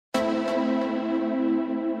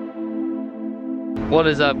What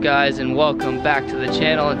is up, guys, and welcome back to the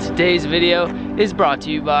channel. And today's video is brought to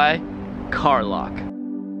you by Carlock.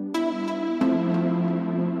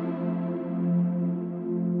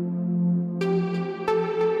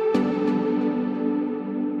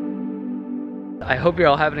 I hope you're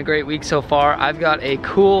all having a great week so far. I've got a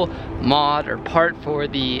cool mod or part for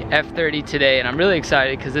the F30 today, and I'm really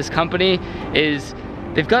excited because this company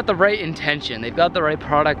they've got the right intention. They've got the right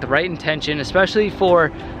product, the right intention, especially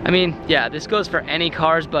for, yeah, this goes for any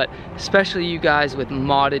cars, but especially you guys with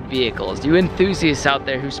modded vehicles. You enthusiasts out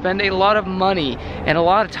there who spend a lot of money and a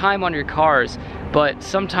lot of time on your cars, but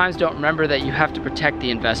sometimes don't remember that you have to protect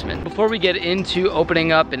the investment. Before we get into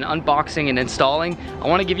opening up and unboxing and installing, I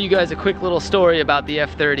want to give you guys a quick little story about the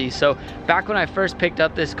F30. So back when I first picked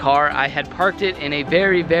up this car, I had parked it in a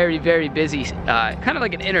very busy, kind of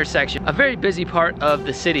like an intersection, a very busy part of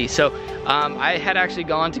the city. So I had actually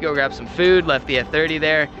gone to go grab some food, left the F30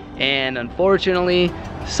 there, and unfortunately,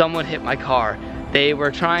 someone hit my car. They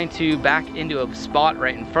were trying to back into a spot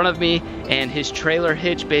right in front of me, and his trailer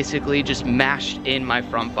hitch basically just mashed in my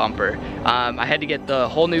front bumper. I had to get the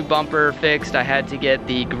whole new bumper fixed. I had to get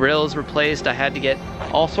the grills replaced. I had to get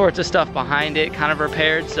all sorts of stuff behind it kind of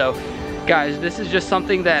repaired. So guys, this is just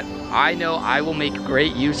something that I know I will make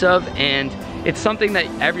great use of, and it's something that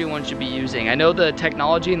everyone should be using. I know the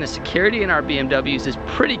technology and the security in our BMWs is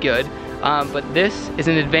pretty good, but this is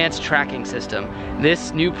an advanced tracking system.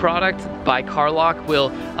 This new product by Carlock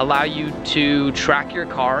will allow you to track your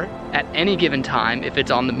car at any given time, if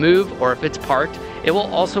it's on the move or if it's parked. It will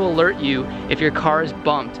also alert you if your car is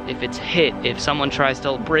bumped, if it's hit, if someone tries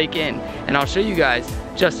to break in, and I'll show you guys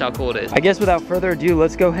just how cool it is. I guess without further ado,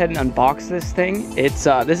 let's go ahead and unbox this thing.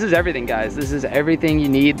 This is everything, guys. This is everything you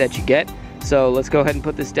need that you get. So let's go ahead and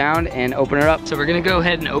put this down and open it up. So we're gonna go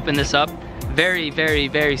ahead and open this up.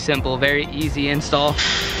 Very simple, very easy install.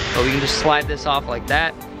 But we can just slide this off like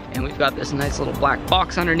that. And we've got this nice little black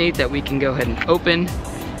box underneath that we can go ahead and open.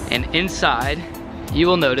 And inside, you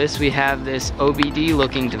will notice we have this OBD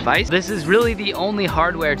looking device. This is really the only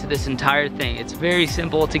hardware to this entire thing. It's very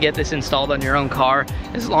simple to get this installed on your own car.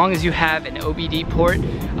 As long as you have an OBD port,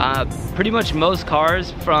 pretty much most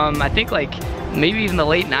cars from, I think, like maybe even the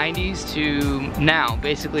late 90s to now,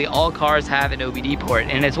 basically all cars have an OBD port,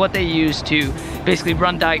 and it's what they use to basically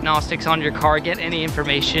run diagnostics on your car, get any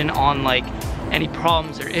information on like any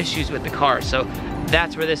problems or issues with the car. So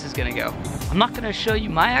that's where this is gonna go. I'm not gonna show you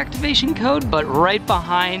my activation code, but right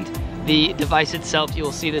behind the device itself, you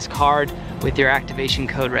will see this card with your activation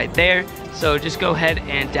code right there. So just go ahead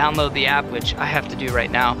and download the app, which I have to do right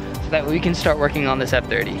now, so that we can start working on this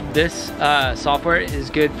F30. This software is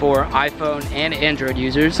good for iPhone and Android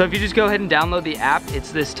users. So if you just go ahead and download the app,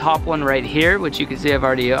 it's this top one right here, which you can see I've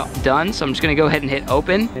already done. So I'm just gonna go ahead and hit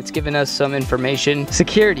open. It's giving us some information.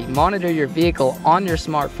 Security, monitor your vehicle on your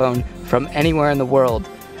smartphone from anywhere in the world.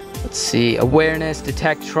 Let's see, awareness,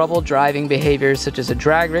 detect trouble driving behaviors such as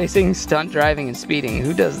drag racing, stunt driving, and speeding.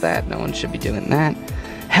 Who does that? No one should be doing that.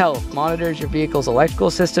 Health, monitors your vehicle's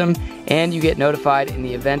electrical system, and you get notified in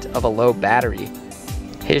the event of a low battery.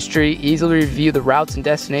 History, easily review the routes and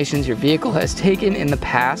destinations your vehicle has taken in the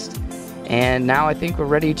past. And now I think we're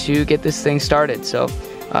ready to get this thing started. So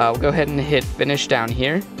we'll go ahead and hit finish down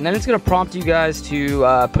here. And then it's gonna prompt you guys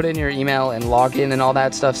to put in your email and log in and all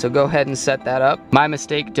that stuff. So go ahead and set that up. My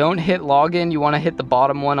mistake, don't hit login. You wanna hit the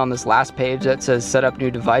bottom one on this last page that says set up new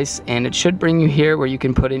device. And it should bring you here where you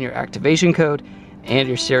can put in your activation code and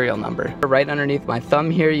your serial number. Right underneath my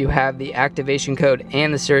thumb here, you have the activation code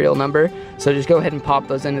and the serial number. So just go ahead and pop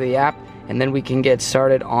those into the app, and then we can get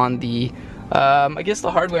started on the I guess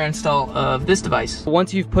the hardware install of this device.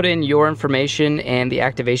 Once you've put in your information and the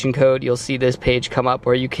activation code, you'll see this page come up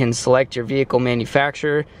where you can select your vehicle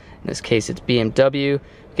manufacturer. In this case, it's BMW. You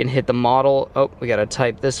can hit the model. Oh, we gotta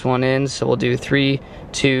type this one in. So we'll do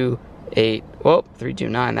 328, whoa,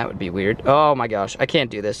 329, that would be weird. Oh my gosh, I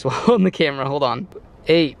can't do this while on the camera, hold on.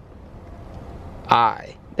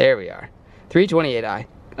 8I, there we are, 328I.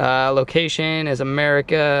 Location is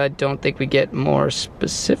America. I don't think we get more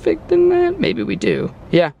specific than that. Maybe we do.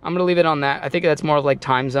 Yeah, I'm gonna leave it on that. I think that's more of like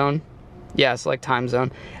time zone. Yeah, select time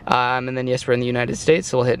zone. And then yes, we're in the United States,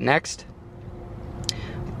 so we'll hit next.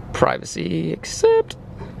 Privacy, accept.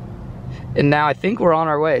 And now I think we're on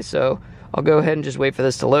our way, so I'll go ahead and just wait for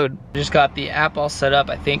this to load. Just got the app all set up.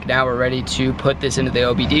 I think now we're ready to put this into the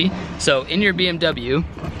OBD. So in your BMW,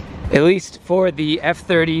 at least for the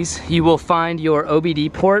F30s, you will find your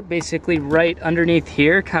OBD port basically right underneath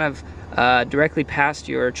here, kind of directly past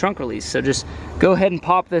your trunk release. So just go ahead and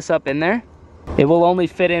pop this up in there. It will only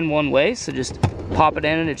fit in one way, so just pop it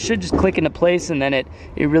in and it should just click into place, and then it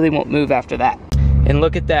really won't move after that. And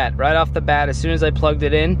look at that, right off the bat, as soon as I plugged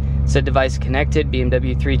it in, it said device connected,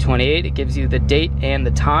 BMW 328. It gives you the date and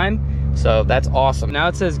the time. So that's awesome. Now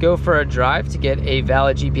it says go for a drive to get a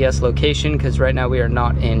valid GPS location, because right now we are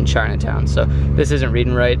not in Chinatown. So this isn't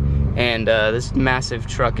reading right. And this massive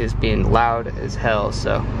truck is being loud as hell.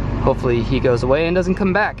 So hopefully he goes away and doesn't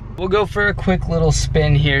come back. We'll go for a quick little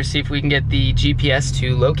spin here, see if we can get the GPS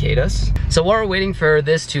to locate us. So while we're waiting for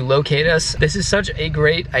this to locate us, this is such a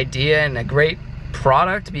great idea and a great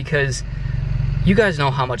product, because you guys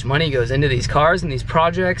know how much money goes into these cars and these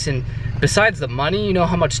projects, and besides the money, you know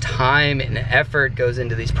how much time and effort goes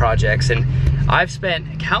into these projects. And I've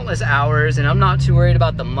spent countless hours, and I'm not too worried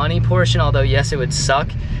about the money portion, although yes, it would suck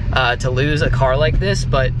to lose a car like this,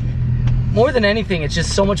 but more than anything, it's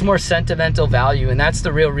just so much more sentimental value, and that's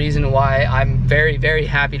the real reason why I'm very, very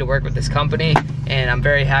happy to work with this company, and I'm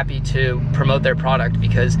very happy to promote their product,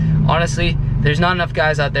 because honestly, there's not enough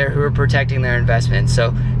guys out there who are protecting their investments.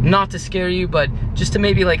 So not to scare you, but just to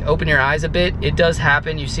maybe like open your eyes a bit. It does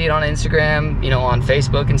happen. You see it on Instagram, you know, on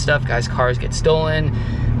Facebook and stuff. Guys' cars get stolen,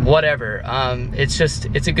 whatever.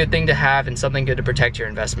 It's a good thing to have and something good to protect your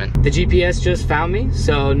investment. The GPS just found me,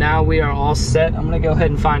 so now we are all set. I'm gonna go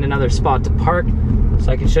ahead and find another spot to park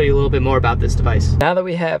so I can show you a little bit more about this device. Now that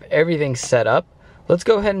we have everything set up, let's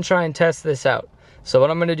go ahead and try and test this out. So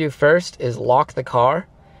what I'm gonna do first is lock the car,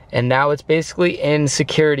 and now it's basically in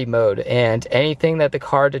security mode, and anything that the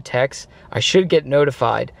car detects, I should get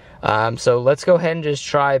notified. So let's go ahead and just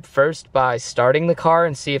try first by starting the car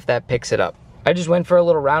and see if that picks it up. I just went for a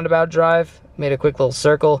little roundabout drive, made a quick little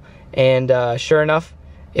circle, and sure enough,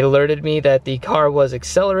 it alerted me that the car was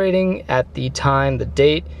accelerating at the time, the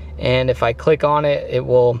date, and if I click on it, it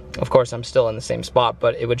will, of course I'm still in the same spot,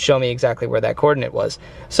 but it would show me exactly where that coordinate was.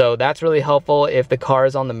 So that's really helpful. If the car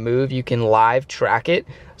is on the move, you can live track it.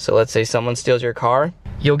 So let's say someone steals your car,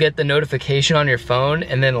 you'll get the notification on your phone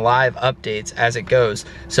and then live updates as it goes.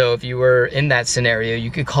 So if you were in that scenario,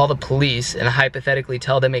 you could call the police and hypothetically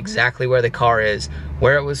tell them exactly where the car is,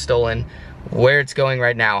 where it was stolen, where it's going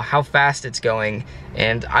right now, how fast it's going,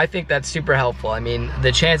 and I think that's super helpful. I mean,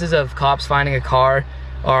 the chances of cops finding a car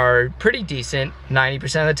are pretty decent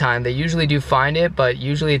 90% of the time. They usually do find it, but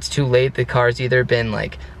usually it's too late. The car's either been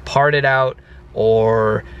like parted out,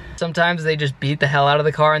 or sometimes they just beat the hell out of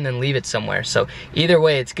the car and then leave it somewhere. So either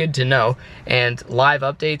way, it's good to know, and live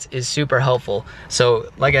updates is super helpful. So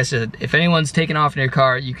like I said, if anyone's taken off in your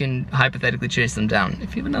car, you can hypothetically chase them down.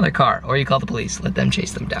 If you have another car, or you call the police, let them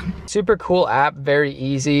chase them down. Super cool app, very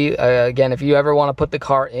easy. Again, if you ever want to put the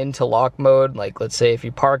car into lock mode, like let's say if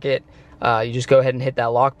you park it, you just go ahead and hit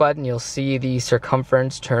that lock button, you'll see the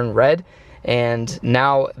circumference turn red, and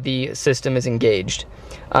now the system is engaged.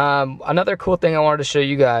 Another cool thing I wanted to show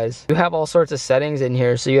you guys, you have all sorts of settings in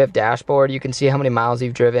here. So you have dashboard, you can see how many miles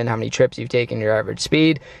you've driven, how many trips you've taken, your average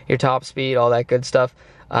speed, your top speed, all that good stuff.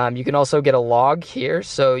 You can also get a log here,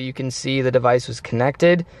 so you can see the device was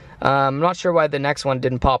connected. I'm not sure why the next one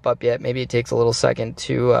didn't pop up yet. Maybe it takes a little second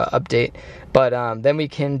to update. But then we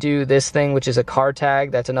can do this thing, which is a car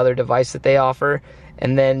tag. That's another device that they offer.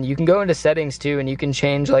 And then you can go into settings too, and you can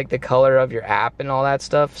change like the color of your app and all that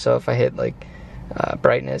stuff. So if I hit like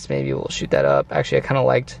brightness, maybe we'll shoot that up. Actually, I kind of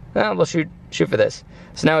liked, we'll shoot for this.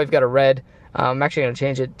 So now we've got a red. I'm actually going to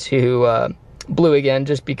change it to blue again,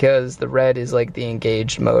 just because the red is like the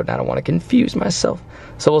engaged mode, and I don't want to confuse myself.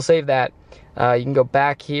 So we'll save that. You can go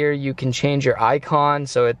back here, you can change your icon,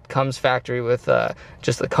 so it comes factory with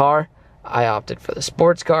just the car. I opted for the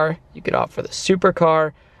sports car. You could opt for the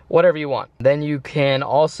supercar, whatever you want. Then you can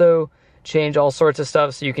also change all sorts of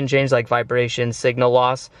stuff, so you can change like vibration, signal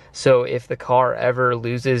loss. So if the car ever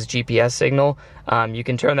loses GPS signal, you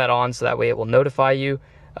can turn that on, so that way it will notify you.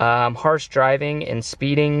 Harsh driving and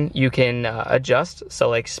speeding, you can adjust. So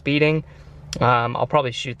like speeding, I'll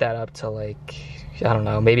probably shoot that up to like, I don't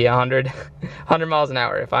know, maybe 100 miles an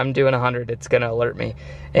hour. If I'm doing 100, it's gonna alert me.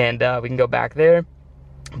 And we can go back there.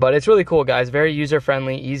 But it's really cool, guys. Very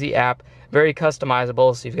user-friendly, easy app, very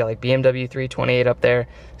customizable. So you've got like BMW 328 up there.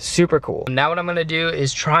 Super cool. Now what I'm gonna do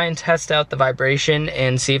is try and test out the vibration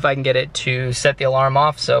and see if I can get it to set the alarm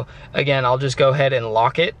off. So again, I'll just go ahead and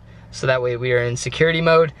lock it, so that way we are in security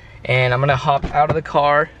mode. And I'm gonna hop out of the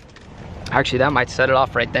car. Actually, that might set it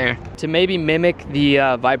off right there. To maybe mimic the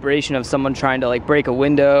vibration of someone trying to like break a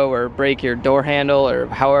window or break your door handle, or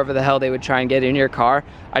however the hell they would try and get in your car,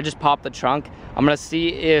 I just popped the trunk. I'm gonna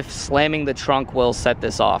see if slamming the trunk will set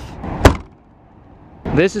this off.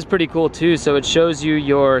 This is pretty cool too. So it shows you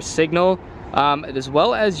your signal, as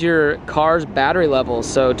well as your car's battery level.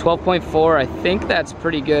 So 12.4, I think that's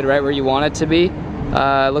pretty good, right where you want it to be.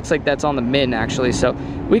 Looks like that's on the min actually, so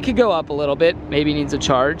we could go up a little bit, maybe needs a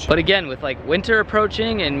charge. But again, with like winter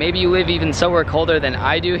approaching, and maybe you live even somewhere colder than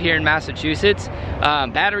I do here in Massachusetts,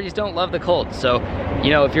 batteries don't love the cold. So, you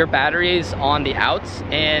know, if your battery is on the outs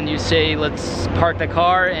and you say, let's park the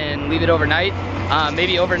car and leave it overnight,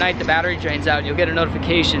 maybe overnight the battery drains out, you'll get a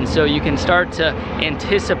notification so you can start to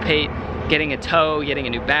anticipate getting a tow, getting a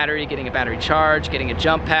new battery, getting a battery charge, getting a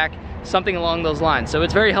jump pack, something along those lines. So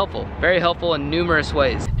it's very helpful in numerous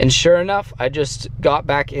ways. And sure enough, I just got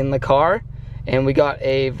back in the car and we got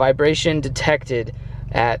a vibration detected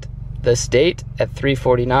at the state at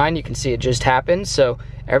 3:49. You can see it just happened, so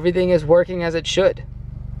everything is working as it should.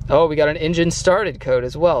 Oh, we got an engine started code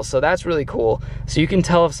as well, so that's really cool. So you can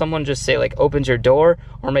tell if someone just say like opens your door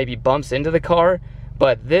or maybe bumps into the car,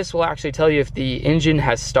 but this will actually tell you if the engine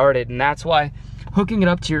has started, and that's why hooking it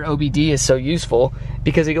up to your OBD is so useful,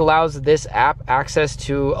 because it allows this app access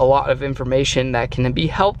to a lot of information that can be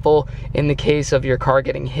helpful in the case of your car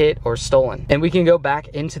getting hit or stolen. And we can go back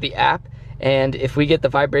into the app, and if we get the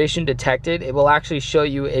vibration detected, it will actually show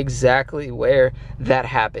you exactly where that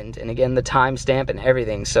happened, and again the timestamp and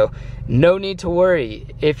everything. So no need to worry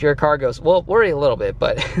if your car goes, well, worry a little bit,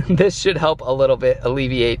 but this should help a little bit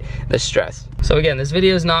alleviate the stress. So again, this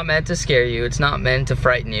video is not meant to scare you, it's not meant to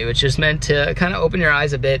frighten you, it's just meant to kind of open your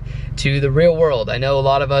eyes a bit to the real world. I know a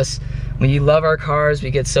lot of us, we love our cars,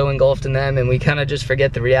 we get so engulfed in them, and we kind of just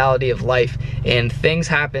forget the reality of life, and things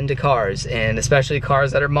happen to cars, and especially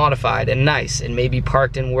cars that are modified and nice and maybe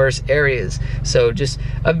parked in worse areas. So just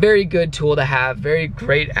a very good tool to have, very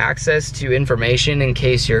great access to information in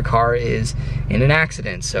case your car is in an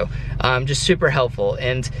accident. So just super helpful.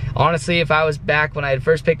 And honestly, if I was back when I had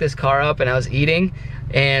first picked this car up and I was eating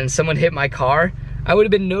and someone hit my car, I would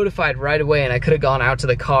have been notified right away and I could have gone out to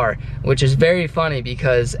the car, which is very funny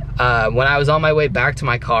because when I was on my way back to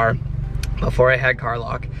my car, before I had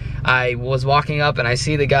Carlock, I was walking up and I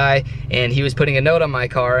see the guy and he was putting a note on my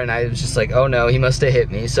car, and I was just like, oh no, he must have hit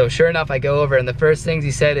me. So sure enough, I go over and the first things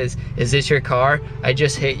he said is this your car? I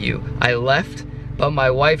just hit you. I left, but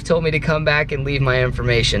my wife told me to come back and leave my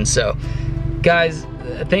information. So guys,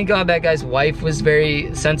 thank God that guy's wife was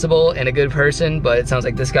very sensible and a good person, but it sounds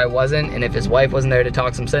like this guy wasn't, and if his wife wasn't there to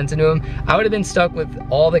talk some sense into him, I would have been stuck with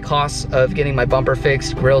all the costs of getting my bumper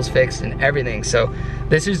fixed, grills fixed, and everything. So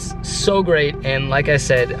this is so great, and like I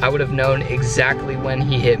said, I would have known exactly when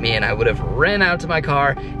he hit me, and I would have ran out to my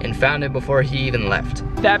car and found it before he even left.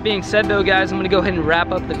 That being said though, guys, I'm gonna go ahead and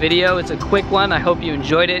wrap up the video. It's a quick one. I hope you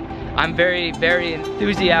enjoyed it. I'm very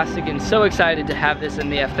enthusiastic and so excited to have this in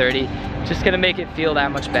the F30. Just gonna make it feel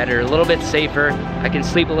that much better, a little bit safer. I can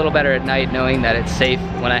sleep a little better at night knowing that it's safe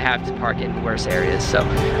when I have to park in worse areas. So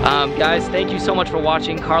guys, thank you so much for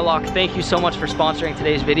watching. Carlock, thank you so much for sponsoring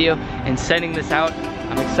today's video and sending this out.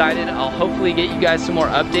 I'm excited. I'll hopefully get you guys some more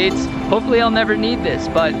updates. Hopefully I'll never need this,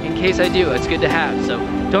 but in case I do, it's good to have. So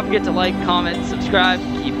don't forget to like, comment, subscribe,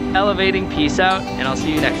 keep elevating. Peace out, and I'll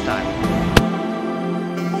see you next time.